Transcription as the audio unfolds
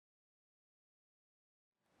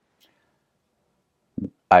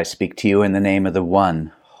I speak to you in the name of the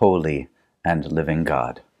one holy and living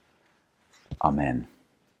God. Amen.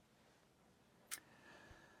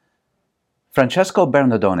 Francesco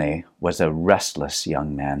Bernardone was a restless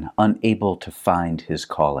young man, unable to find his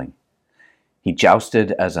calling. He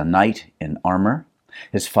jousted as a knight in armor.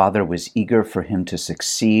 His father was eager for him to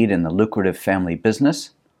succeed in the lucrative family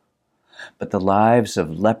business, but the lives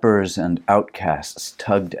of lepers and outcasts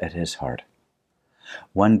tugged at his heart.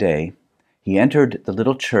 One day, he entered the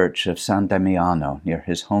little church of San Damiano near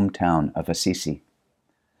his hometown of Assisi.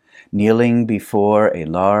 Kneeling before a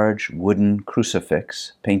large wooden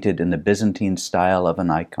crucifix painted in the Byzantine style of an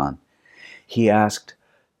icon, he asked,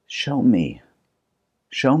 Show me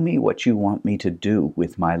what you want me to do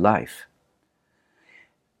with my life."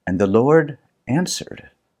 And the Lord answered,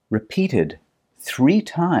 repeated 3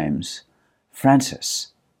 times,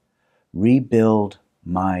 "Francis, rebuild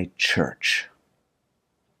my church."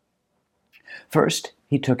 First,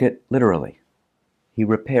 he took it literally. He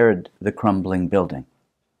repaired the crumbling building.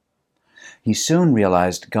 He soon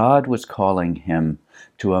realized God was calling him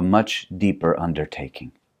to a much deeper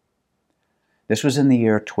undertaking. This was in the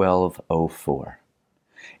year 1204.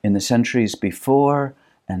 In the centuries before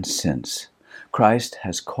and since, Christ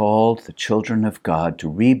has called the children of God to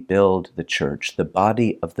rebuild the church, the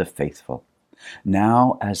body of the faithful.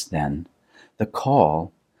 Now, as then, the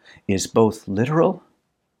call is both literal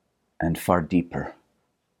and far deeper.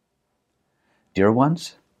 Dear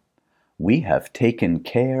ones, we have taken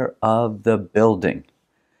care of the building.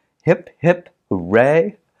 Hip, hip,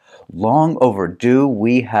 hooray! Long overdue,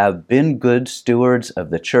 we have been good stewards of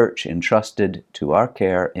the church entrusted to our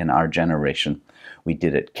care in our generation. We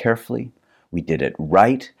did it carefully, we did it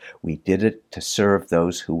right, we did it to serve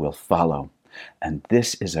those who will follow. And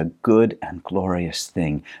this is a good and glorious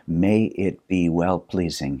thing. May it be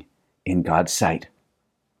well-pleasing in God's sight.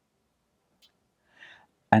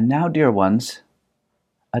 And now, dear ones,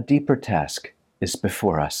 a deeper task is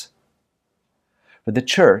before us. For the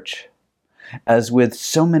church, as with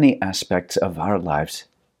so many aspects of our lives,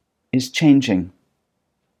 is changing.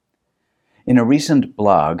 In a recent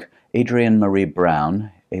blog, Adrienne Marie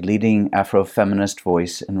Brown, a leading Afro-feminist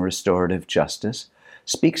voice in restorative justice,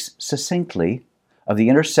 speaks succinctly of the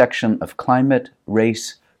intersection of climate,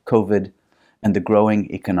 race, COVID, and the growing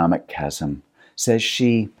economic chasm. Says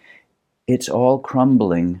she, "It's all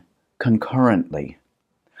crumbling concurrently.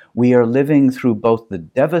 We are living through both the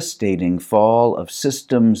devastating fall of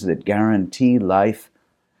systems that guarantee life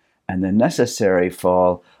and the necessary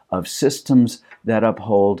fall of systems that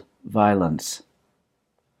uphold violence."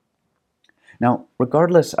 Now,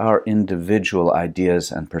 regardless our individual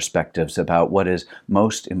ideas and perspectives about what is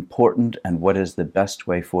most important and what is the best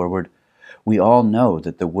way forward, we all know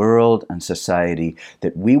that the world and society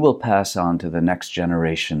that we will pass on to the next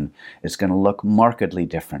generation is going to look markedly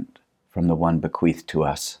different from the one bequeathed to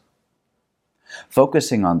us.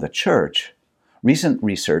 Focusing on the church, recent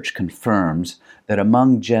research confirms that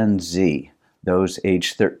among Gen Z, those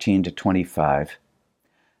aged 13 to 25,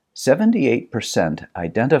 78%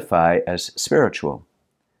 identify as spiritual,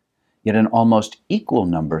 yet an almost equal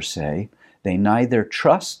number say they neither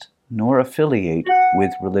trust nor affiliate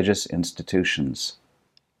with religious institutions.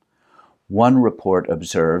 One report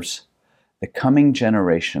observes, the coming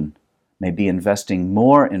generation may be investing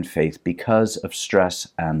more in faith because of stress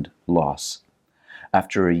and loss.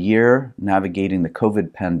 After a year navigating the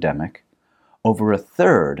COVID pandemic, over a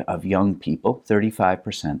third of young people,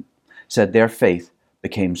 35%, said their faith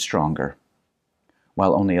became stronger,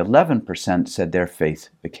 while only 11% said their faith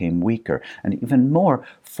became weaker. And even more,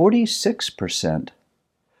 46%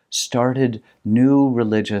 started new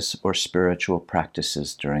religious or spiritual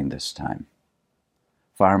practices during this time,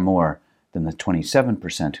 far more than the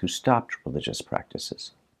 27% who stopped religious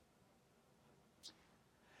practices.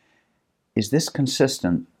 Is this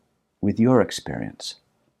consistent with your experience?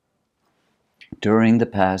 During the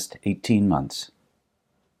past 18 months,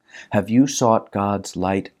 have you sought God's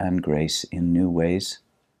light and grace in new ways,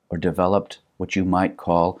 or developed what you might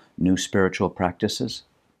call new spiritual practices?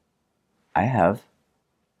 I have.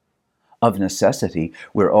 Of necessity,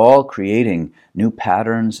 we're all creating new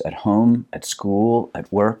patterns at home, at school,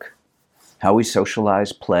 at work, how we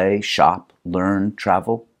socialize, play, shop, learn,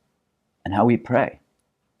 travel, and how we pray.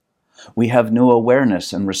 We have new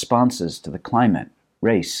awareness and responses to the climate,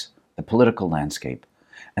 race, the political landscape,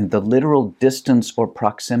 and the literal distance or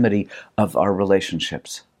proximity of our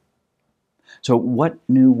relationships. So what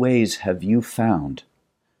new ways have you found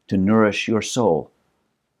to nourish your soul?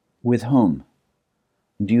 With whom?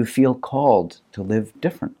 Do you feel called to live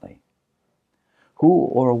differently? Who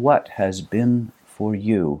or what has been for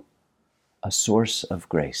you a source of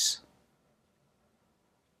grace?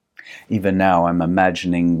 Even now, I'm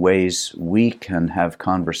imagining ways we can have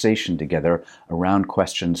conversation together around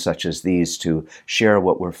questions such as these to share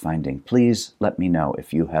what we're finding. Please let me know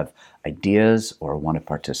if you have ideas or want to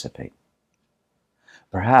participate.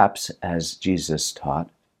 Perhaps, as Jesus taught,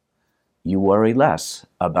 you worry less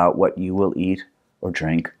about what you will eat or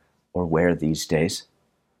drink or wear these days.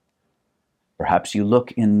 Perhaps you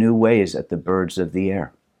look in new ways at the birds of the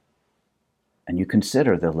air, and you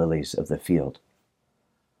consider the lilies of the field.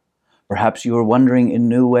 Perhaps you are wondering in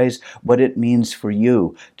new ways what it means for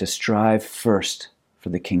you to strive first for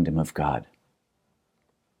the kingdom of God.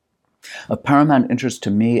 Of paramount interest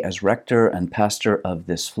to me as rector and pastor of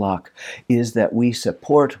this flock is that we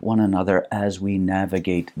support one another as we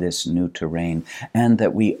navigate this new terrain, and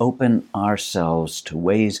that we open ourselves to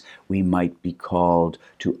ways we might be called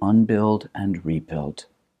to unbuild and rebuild.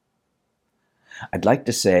 I'd like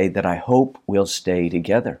to say that I hope we'll stay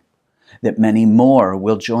together, that many more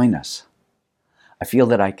will join us. I feel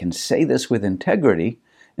that I can say this with integrity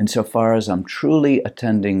insofar as I'm truly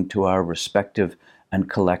attending to our respective and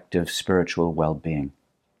collective spiritual well-being.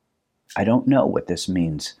 I don't know what this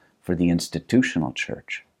means for the institutional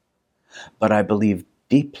church, but I believe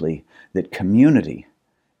deeply that community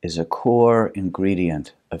is a core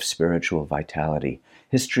ingredient of spiritual vitality.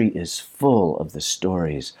 History is full of the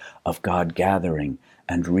stories of God gathering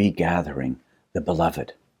and regathering the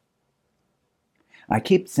beloved. I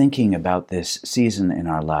keep thinking about this season in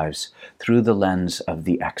our lives through the lens of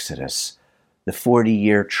the Exodus, the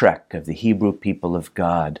 40-year trek of the Hebrew people of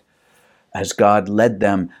God, as God led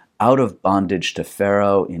them out of bondage to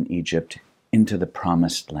Pharaoh in Egypt into the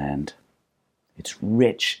promised land. It's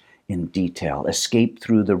rich in detail. Escape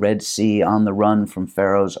through the Red Sea on the run from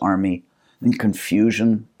Pharaoh's army, and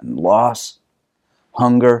confusion and loss,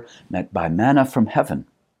 hunger met by manna from heaven,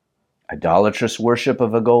 idolatrous worship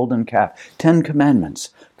of a golden calf. 10 commandments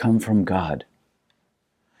come from God.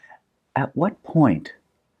 At what point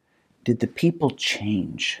did the people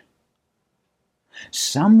change?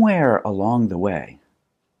 Somewhere along the way,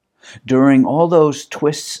 during all those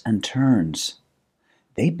twists and turns,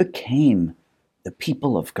 they became the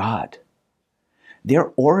people of God.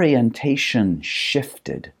 Their orientation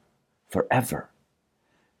shifted forever.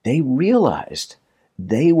 They realized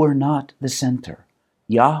they were not the center.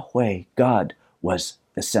 Yahweh, God, was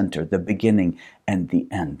the center, the beginning and the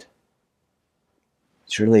end.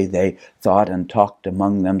 Surely they thought and talked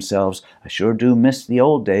among themselves, I sure do miss the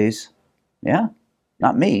old days. Yeah,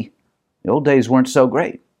 not me. The old days weren't so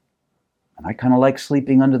great. And I kind of like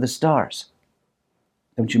sleeping under the stars.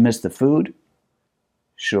 Don't you miss the food?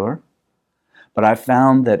 Sure. But I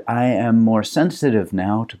found that I am more sensitive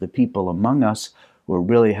now to the people among us who are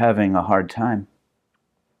really having a hard time.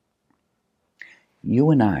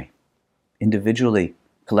 You and I, individually,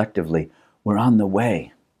 collectively, we're on the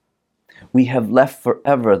way. We have left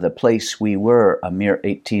forever the place we were a mere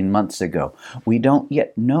 18 months ago. We don't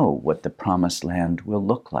yet know what the promised land will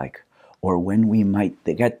look like or when we might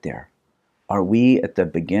get there. Are we at the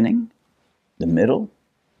beginning, the middle,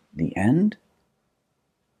 the end?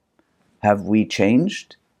 Have we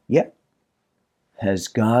changed yet? Has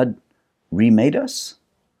God remade us?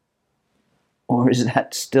 Or is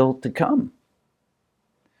that still to come?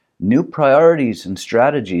 New priorities and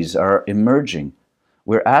strategies are emerging.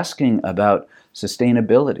 We're asking about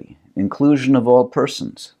sustainability, inclusion of all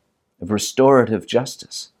persons, of restorative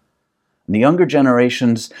justice. And the younger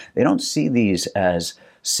generations, they don't see these as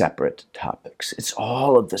separate topics. It's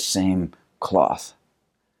all of the same cloth.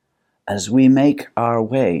 As we make our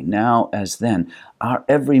way, now as then, our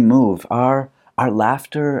every move, our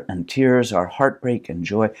laughter and tears, our heartbreak and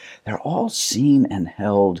joy, they're all seen and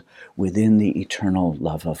held within the eternal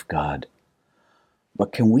love of God.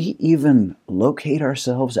 But can we even locate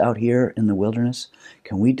ourselves out here in the wilderness?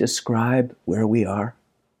 Can we describe where we are?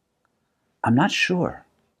 I'm not sure.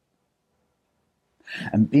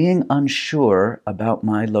 And being unsure about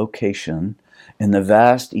my location in the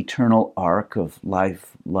vast eternal arc of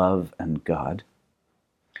life, love, and God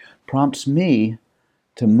prompts me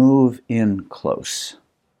to move in close.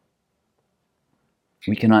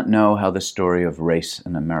 We cannot know how the story of race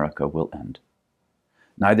in America will end.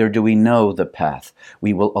 Neither do we know the path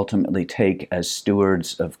we will ultimately take as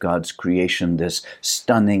stewards of God's creation, this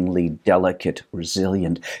stunningly delicate,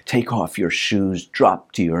 resilient, take off your shoes,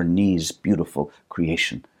 drop to your knees, beautiful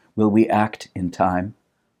creation. Will we act in time?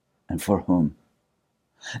 And for whom?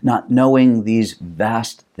 Not knowing these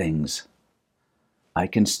vast things, I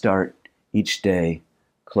can start each day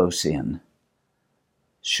close in.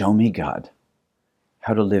 Show me, God,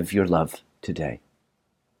 how to live your love today.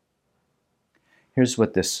 Here's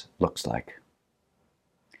what this looks like.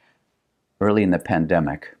 Early in the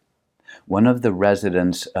pandemic, One of the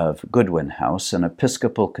residents of Goodwin House, an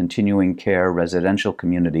Episcopal continuing care residential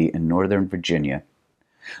community in Northern Virginia,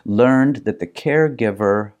 learned that the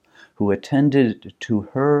caregiver who attended to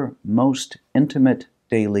her most intimate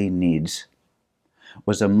daily needs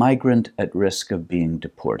was a migrant at risk of being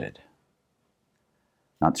deported.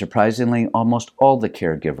 Not surprisingly, almost all the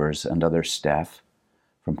caregivers and other staff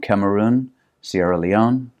from Cameroon, Sierra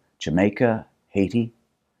Leone, Jamaica, Haiti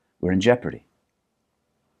were in jeopardy.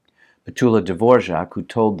 Petula Dvorak, who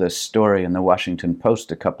told this story in the Washington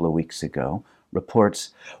Post a couple of weeks ago,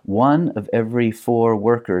 reports 1 of every 4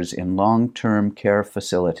 workers in long-term care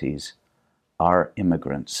facilities are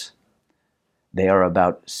immigrants. They are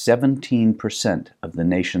about 17% of the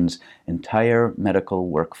nation's entire medical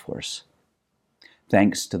workforce.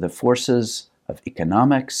 Thanks to the forces of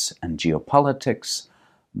economics and geopolitics,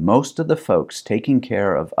 most of the folks taking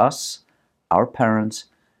care of us, our parents,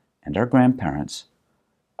 and our grandparents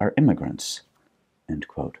are immigrants." End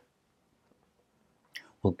quote.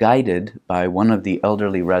 Well, guided by one of the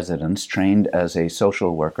elderly residents trained as a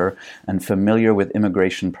social worker and familiar with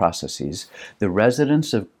immigration processes, the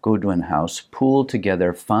residents of Goodwin House pooled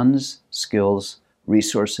together funds, skills,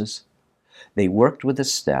 resources. They worked with the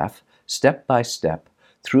staff, step by step,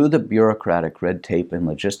 through the bureaucratic red tape and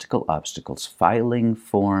logistical obstacles, filing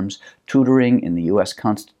forms, tutoring in the U.S.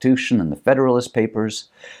 Constitution and the Federalist Papers.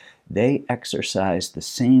 They exercised the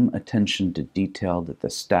same attention to detail that the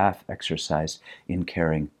staff exercised in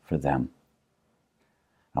caring for them.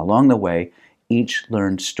 Along the way, each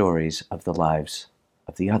learned stories of the lives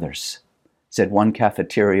of the others. Said one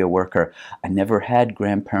cafeteria worker, "I never had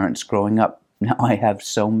grandparents growing up. Now I have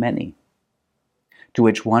so many." To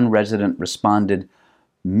which one resident responded,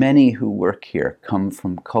 "Many who work here come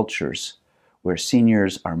from cultures where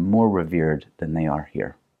seniors are more revered than they are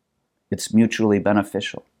here. It's mutually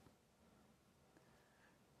beneficial."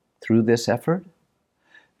 Through this effort,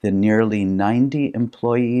 the nearly 90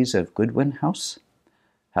 employees of Goodwin House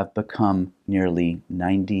have become nearly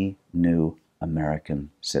 90 new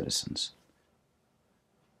American citizens.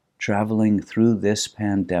 Traveling through this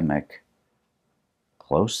pandemic,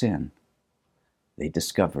 close in, they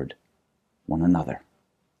discovered one another.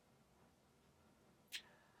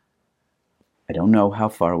 I don't know how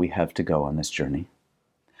far we have to go on this journey.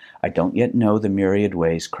 I don't yet know the myriad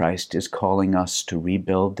ways Christ is calling us to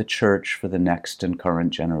rebuild the church for the next and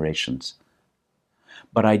current generations.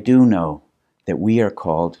 But I do know that we are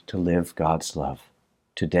called to live God's love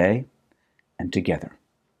today and together.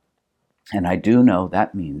 And I do know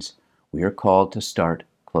that means we are called to start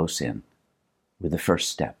close in with the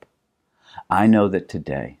first step. I know that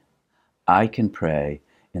today I can pray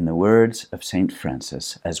in the words of St.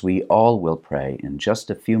 Francis, as we all will pray in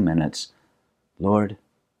just a few minutes, "Lord,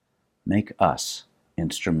 make us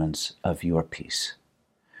instruments of your peace.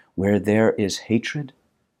 Where there is hatred,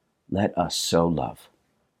 let us sow love.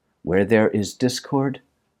 Where there is discord,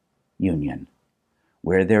 union.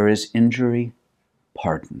 Where there is injury,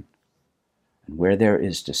 pardon. And where there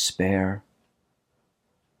is despair,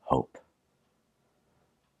 hope."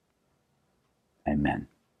 Amen.